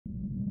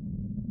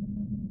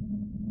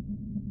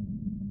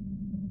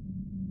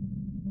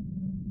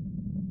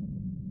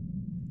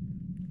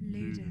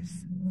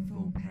Ludus,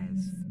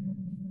 Vulpes.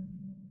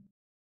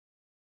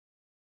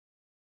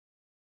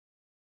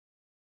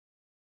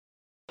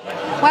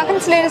 Welcome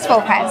to Ludus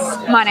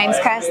Vulpes. My name's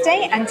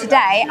Kirsty and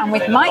today I'm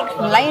with Mike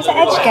from Laser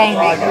Edge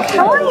Gaming.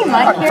 How are you,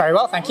 Mike? Very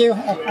well, thank you.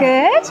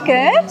 Good,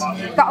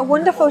 good. Got a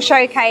wonderful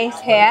showcase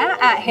here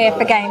at Here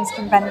for Games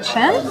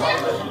convention.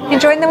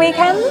 Enjoying the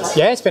weekend?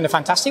 Yeah, it's been a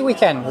fantastic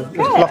weekend.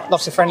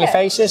 Lots of friendly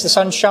faces, the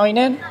sun's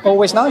shining,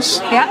 always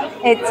nice. Yeah,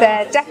 it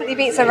definitely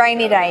beats a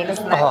rainy day,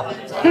 doesn't it? Oh.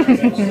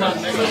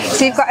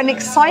 So you've got an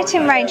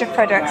exciting range of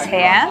products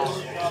here.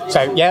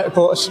 So yeah,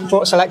 brought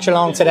a selection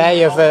along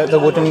today of the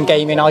wooden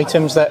gaming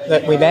items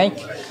that we make.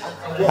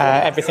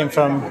 Everything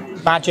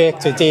from Magic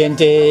to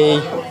D&D,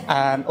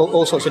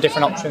 all sorts of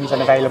different options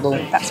and available.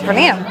 That's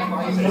brilliant.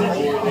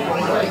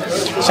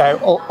 So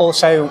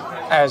also,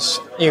 as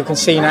you can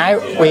see now,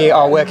 we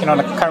are working on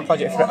a current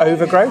project for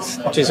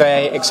Overgrowth, which is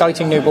an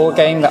exciting new board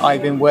game that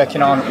I've been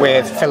working on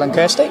with Phil and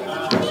Kirsty.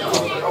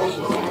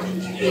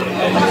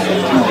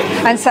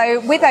 And so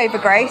with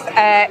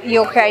Overgrowth,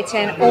 you're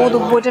creating all the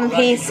wooden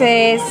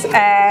pieces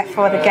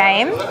for the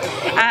game,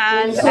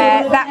 and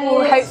that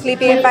will hopefully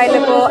be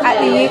available at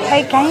the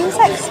UK Games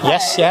Expo.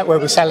 Yes, yeah, we'll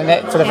be selling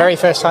it for the very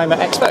first time at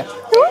Expo.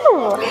 Ooh.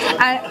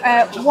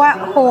 And what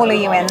hall are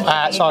you in?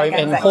 So I'm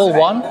in Hall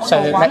 1,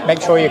 so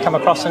make sure you come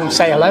across and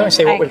say hello and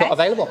see what we've got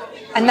available.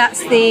 And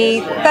that's the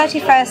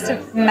 31st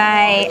of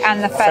May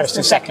and the 1st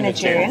and 2nd of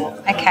June.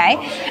 Okay.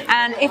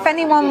 And if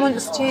anyone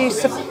wants to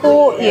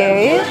support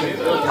you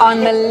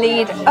on the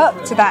lead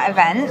up to that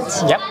event,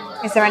 yep.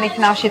 Is there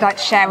anything else you'd like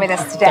to share with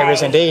us today? There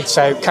is indeed.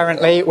 So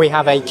currently we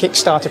have a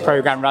Kickstarter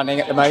program running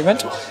at the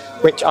moment,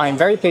 which I'm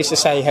very pleased to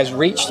say has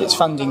reached its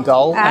funding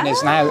goal and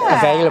is now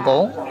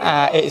available.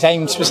 It is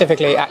aimed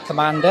specifically at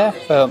Commander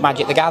for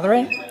Magic the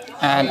Gathering.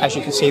 And as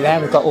you can see there,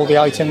 we've got all the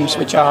items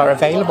which are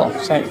available.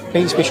 So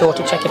please be sure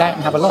to check it out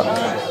and have a look.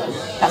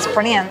 That's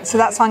brilliant. So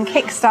that's on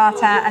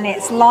Kickstarter and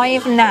it's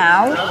live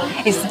now.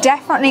 It's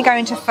definitely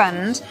going to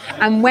fund.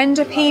 And when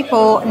do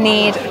people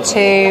need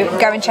to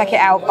go and check it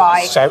out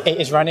by? So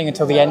it is running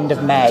until the end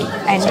of May.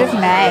 End of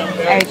May.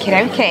 Okie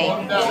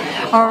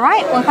dokie. All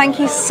right. Well, thank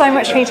you so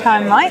much for your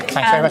time, Mike.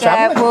 Thanks very much for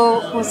having me.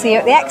 We'll see you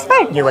at the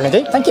expo. You will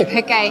indeed. Thank you.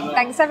 Okay.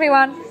 Thanks,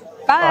 everyone.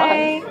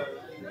 Bye. Bye.